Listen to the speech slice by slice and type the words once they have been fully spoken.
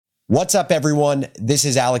What's up, everyone? This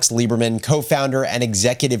is Alex Lieberman, co-founder and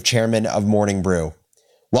executive chairman of Morning Brew.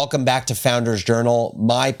 Welcome back to Founders Journal,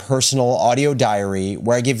 my personal audio diary,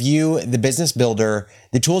 where I give you, the business builder,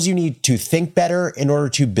 the tools you need to think better in order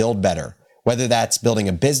to build better, whether that's building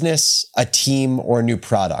a business, a team, or a new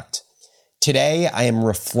product. Today, I am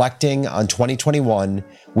reflecting on 2021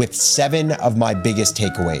 with 7 of my biggest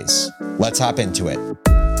takeaways. Let's hop into it.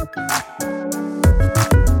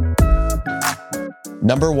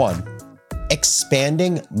 Number 1,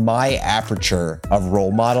 expanding my aperture of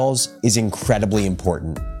role models is incredibly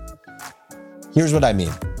important. Here's what I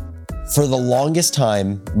mean. For the longest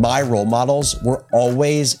time, my role models were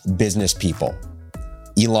always business people.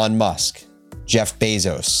 Elon Musk, Jeff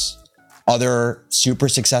Bezos, other super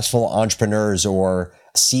successful entrepreneurs or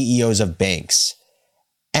CEOs of banks.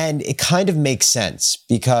 And it kind of makes sense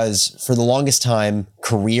because for the longest time,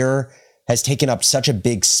 career has taken up such a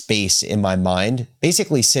big space in my mind,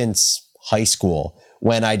 basically since high school,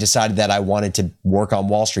 when I decided that I wanted to work on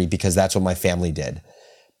Wall Street because that's what my family did.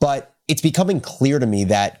 But it's becoming clear to me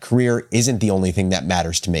that career isn't the only thing that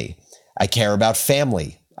matters to me. I care about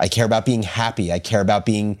family. I care about being happy. I care about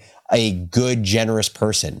being a good, generous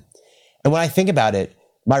person. And when I think about it,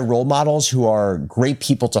 my role models who are great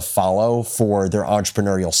people to follow for their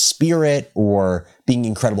entrepreneurial spirit or being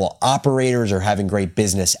incredible operators or having great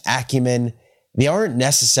business acumen, they aren't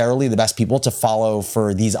necessarily the best people to follow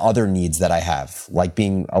for these other needs that I have, like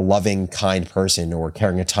being a loving, kind person or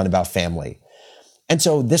caring a ton about family. And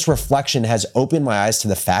so this reflection has opened my eyes to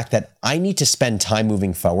the fact that I need to spend time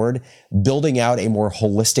moving forward, building out a more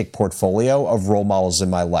holistic portfolio of role models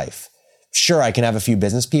in my life. Sure, I can have a few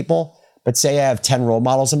business people, but say I have 10 role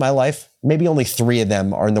models in my life, maybe only 3 of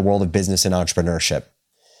them are in the world of business and entrepreneurship.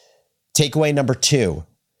 Takeaway number 2,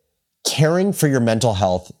 caring for your mental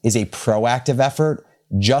health is a proactive effort,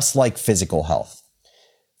 just like physical health.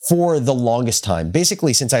 For the longest time,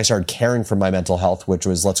 basically since I started caring for my mental health, which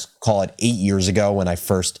was, let's call it 8 years ago when I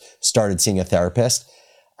first started seeing a therapist,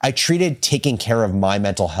 I treated taking care of my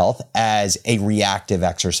mental health as a reactive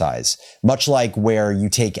exercise, much like where you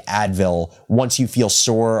take Advil once you feel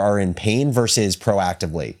sore or in pain versus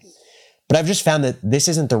proactively. But I've just found that this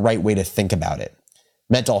isn't the right way to think about it.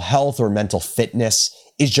 Mental health or mental fitness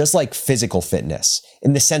is just like physical fitness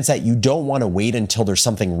in the sense that you don't want to wait until there's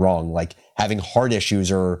something wrong, like having heart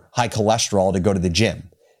issues or high cholesterol, to go to the gym.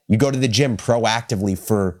 You go to the gym proactively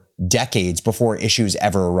for decades before issues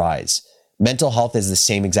ever arise. Mental health is the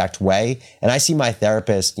same exact way. And I see my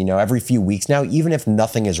therapist, every few weeks now, even if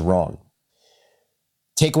nothing is wrong.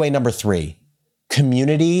 Takeaway number 3,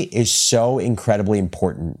 community is so incredibly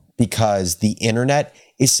important because the internet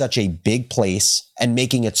is such a big place and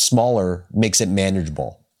making it smaller makes it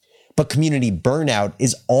manageable. But community burnout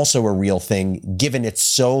is also a real thing given it's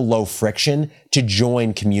so low friction to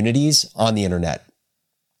join communities on the internet.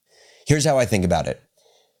 Here's how I think about it.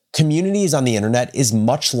 Communities on the internet is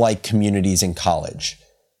much like communities in college.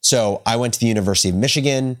 So I went to the University of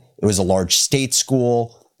Michigan. It was a large state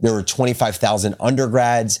school. There were 25,000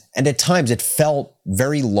 undergrads, and at times it felt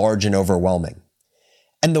very large and overwhelming.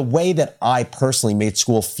 And the way that I personally made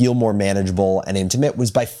school feel more manageable and intimate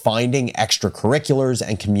was by finding extracurriculars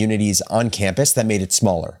and communities on campus that made it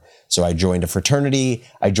smaller. So I joined a fraternity,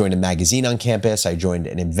 I joined a magazine on campus, I joined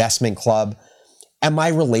an investment club. And my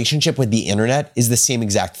relationship with the internet is the same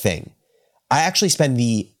exact thing. I actually spend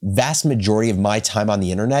the vast majority of my time on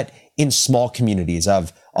the internet in small communities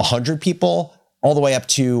of 100 people all the way up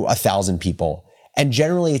to 1,000 people. And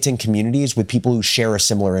generally it's in communities with people who share a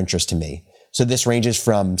similar interest to me. So this ranges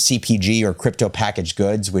from CPG or crypto packaged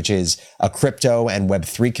goods, which is a crypto and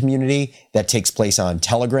Web3 community that takes place on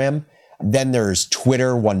Telegram. Then there's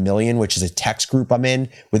Twitter 1 Million, which is a text group I'm in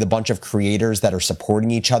with a bunch of creators that are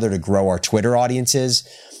supporting each other to grow our Twitter audiences.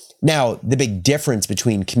 Now, the big difference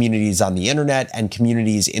between communities on the internet and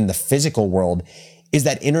communities in the physical world is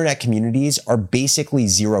that internet communities are basically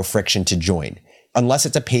zero friction to join. Unless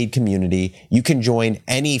it's a paid community, you can join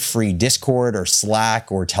any free Discord or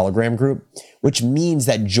Slack or Telegram group, which means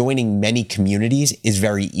that joining many communities is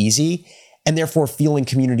very easy. And therefore, feeling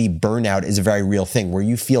community burnout is a very real thing where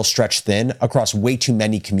you feel stretched thin across way too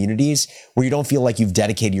many communities where you don't feel like you've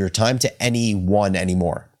dedicated your time to any one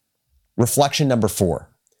anymore. Reflection number 4,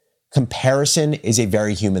 comparison is a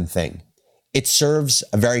very human thing. It serves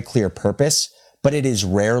a very clear purpose, but it is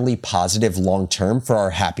rarely positive long-term for our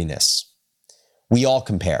happiness. We all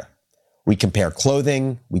compare. We compare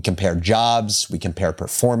clothing, we compare jobs, we compare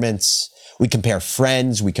performance, we compare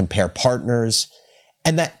friends, we compare partners.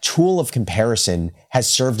 And that tool of comparison has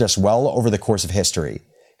served us well over the course of history.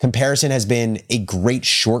 Comparison has been a great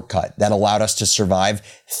shortcut that allowed us to survive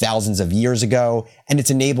thousands of years ago, and it's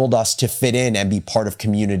enabled us to fit in and be part of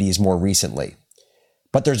communities more recently.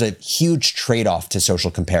 But there's a huge trade-off to social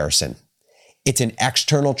comparison. It's an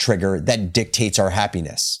external trigger that dictates our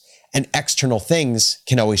happiness, and external things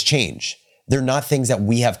can always change. They're not things that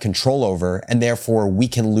we have control over, and therefore we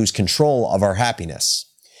can lose control of our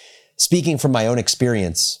happiness. Speaking from my own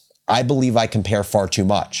experience, I believe I compare far too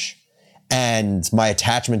much. And my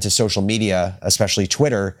attachment to social media, especially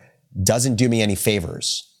Twitter, doesn't do me any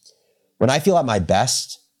favors. When I feel at my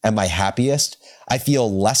best and my happiest, I feel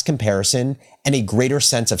less comparison and a greater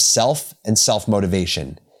sense of self and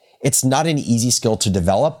self-motivation. It's not an easy skill to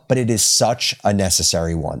develop, but it is such a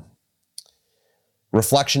necessary one.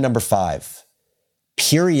 Reflection number 5.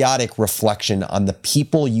 Periodic reflection on the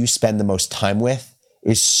people you spend the most time with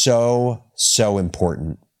is so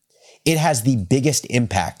important. It has the biggest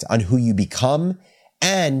impact on who you become,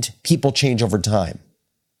 and people change over time.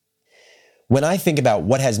 When I think about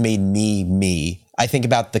what has made me me, I think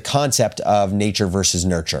about the concept of nature versus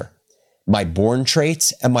nurture, my born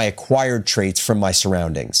traits and my acquired traits from my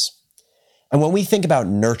surroundings. And when we think about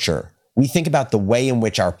nurture, we think about the way in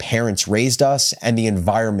which our parents raised us and the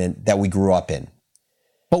environment that we grew up in.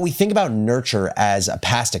 But we think about nurture as a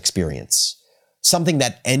past experience, something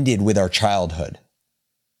that ended with our childhood.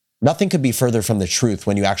 Nothing could be further from the truth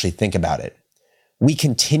when you actually think about it. We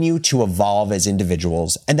continue to evolve as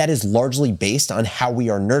individuals, and that is largely based on how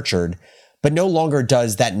we are nurtured, but no longer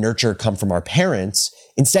does that nurture come from our parents.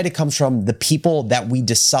 Instead, it comes from the people that we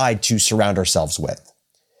decide to surround ourselves with.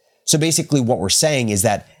 So basically what we're saying is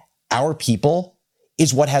that our people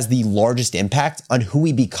is what has the largest impact on who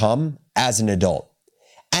we become as an adult.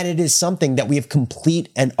 And it is something that we have complete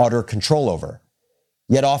and utter control over.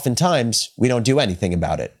 Yet oftentimes, we don't do anything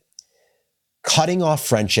about it. Cutting off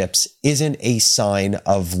friendships isn't a sign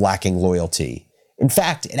of lacking loyalty. In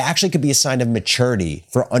fact, it actually could be a sign of maturity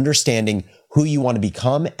for understanding who you want to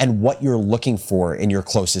become and what you're looking for in your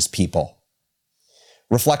closest people.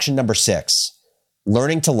 Reflection number 6.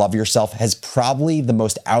 Learning to love yourself has probably the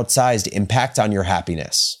most outsized impact on your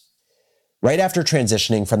happiness. Right after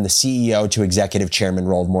transitioning from the CEO to executive chairman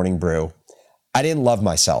role of Morning Brew, I didn't love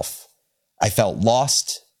myself. I felt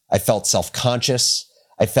lost. I felt self-conscious.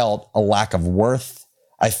 I felt a lack of worth.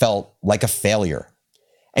 I felt like a failure.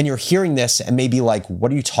 And you're hearing this and maybe like,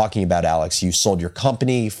 what are you talking about, Alex? You sold your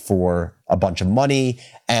company for a bunch of money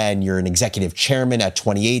and you're an executive chairman at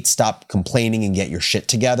 28. Stop complaining and get your shit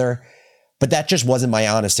together. But that just wasn't my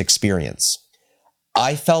honest experience.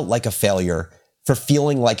 I felt like a failure for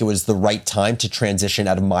feeling like it was the right time to transition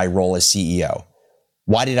out of my role as CEO.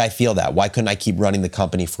 Why did I feel that? Why couldn't I keep running the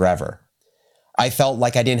company forever? I felt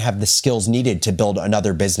like I didn't have the skills needed to build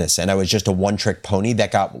another business, and I was just a one-trick pony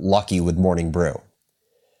that got lucky with Morning Brew.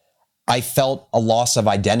 I felt a loss of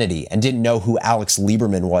identity and didn't know who Alex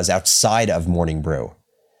Lieberman was outside of Morning Brew.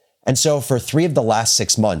 And so for 3 of the last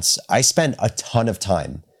 6 months, I spent a ton of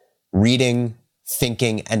time reading,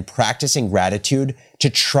 thinking, and practicing gratitude to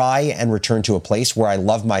try and return to a place where I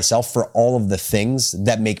love myself for all of the things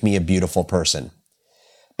that make me a beautiful person.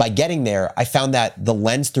 By getting there, I found that the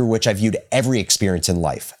lens through which I viewed every experience in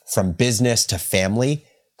life, from business to family,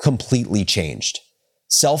 completely changed.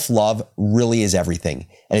 Self-love really is everything.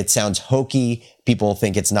 And it sounds hokey. People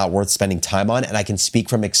think it's not worth spending time on. And I can speak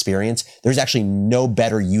from experience. There's actually no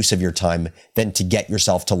better use of your time than to get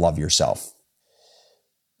yourself to love yourself.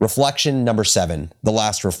 Reflection number 7, the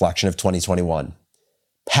last reflection of 2021.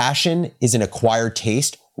 Passion is an acquired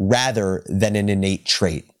taste rather than an innate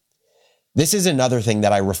trait. This is another thing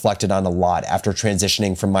that I reflected on a lot after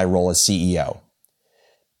transitioning from my role as CEO.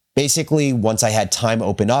 Basically, once I had time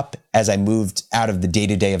open up as I moved out of the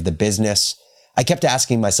day-to-day of the business, I kept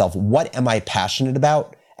asking myself, what am I passionate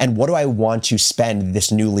about and what do I want to spend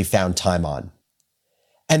this newly found time on?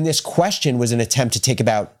 And this question was an attempt to take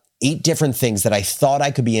about 8 different things that I thought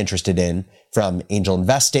I could be interested in, from angel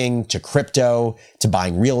investing to crypto to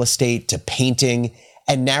buying real estate to painting,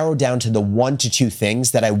 and narrow down to the 1 to 2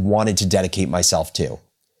 things that I wanted to dedicate myself to.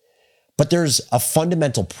 But there's a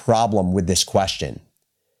fundamental problem with this question.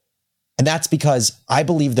 And that's because I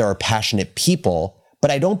believe there are passionate people,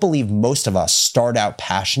 but I don't believe most of us start out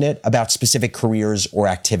passionate about specific careers or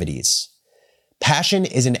activities. Passion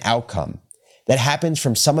is an outcome that happens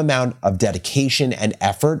from some amount of dedication and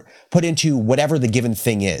effort put into whatever the given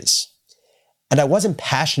thing is. And I wasn't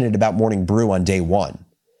passionate about Morning Brew on day 1,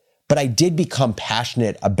 but I did become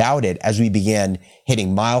passionate about it as we began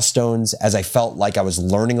hitting milestones, as I felt like I was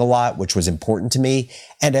learning a lot, which was important to me,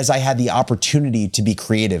 and as I had the opportunity to be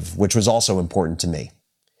creative, which was also important to me.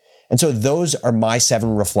 And so those are my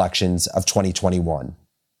 7 reflections of 2021.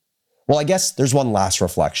 Well, I guess there's one last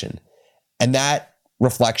reflection, and that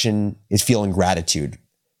reflection is feeling gratitude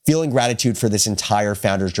for this entire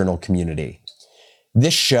Founders Journal community.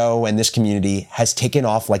 This show and this community has taken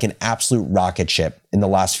off like an absolute rocket ship in the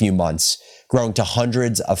last few months, growing to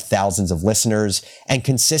hundreds of thousands of listeners and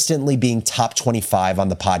consistently being top 25 on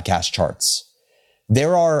the podcast charts.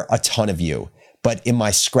 There are a ton of you, but in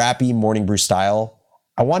my scrappy Morning Brew style,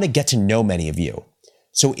 I want to get to know many of you.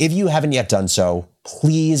 So if you haven't yet done so,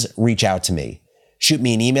 please reach out to me. Shoot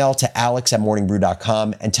me an email to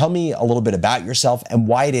alex@morningbrew.com and tell me a little bit about yourself and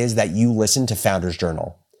why it is that you listen to Founders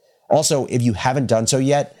Journal. Also, if you haven't done so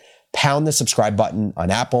yet, pound the subscribe button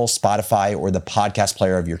on Apple, Spotify, or the podcast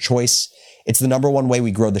player of your choice. It's the number one way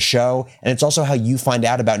we grow the show, and it's also how you find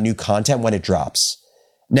out about new content when it drops.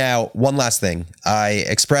 Now, one last thing. I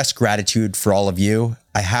express gratitude for all of you.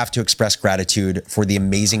 I have to express gratitude for the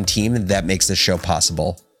amazing team that makes this show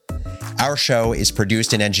possible. Our show is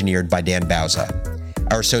produced and engineered by Dan Bauza.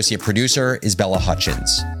 Our associate producer is Bella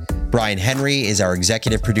Hutchins. Brian Henry is our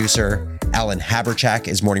executive producer. Alan Haberchak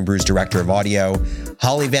is Morning Brew's director of audio.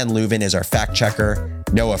 Holly Van Leuven is our fact checker.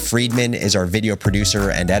 Noah Friedman is our video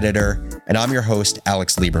producer and editor. And I'm your host,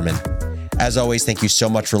 Alex Lieberman. As always, thank you so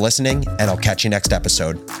much for listening, and I'll catch you next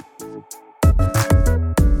episode.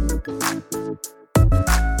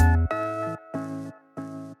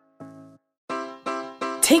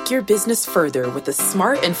 Take your business further with the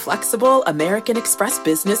smart and flexible American Express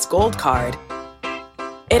Business Gold Card.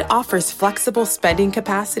 It offers flexible spending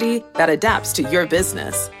capacity that adapts to your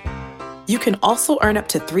business. You can also earn up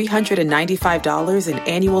to $395 in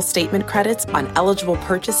annual statement credits on eligible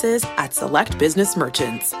purchases at select business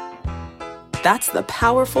merchants. That's the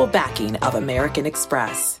powerful backing of American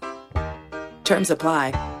Express. Terms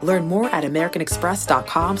apply. Learn more at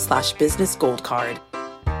americanexpress.com/businessgoldcard.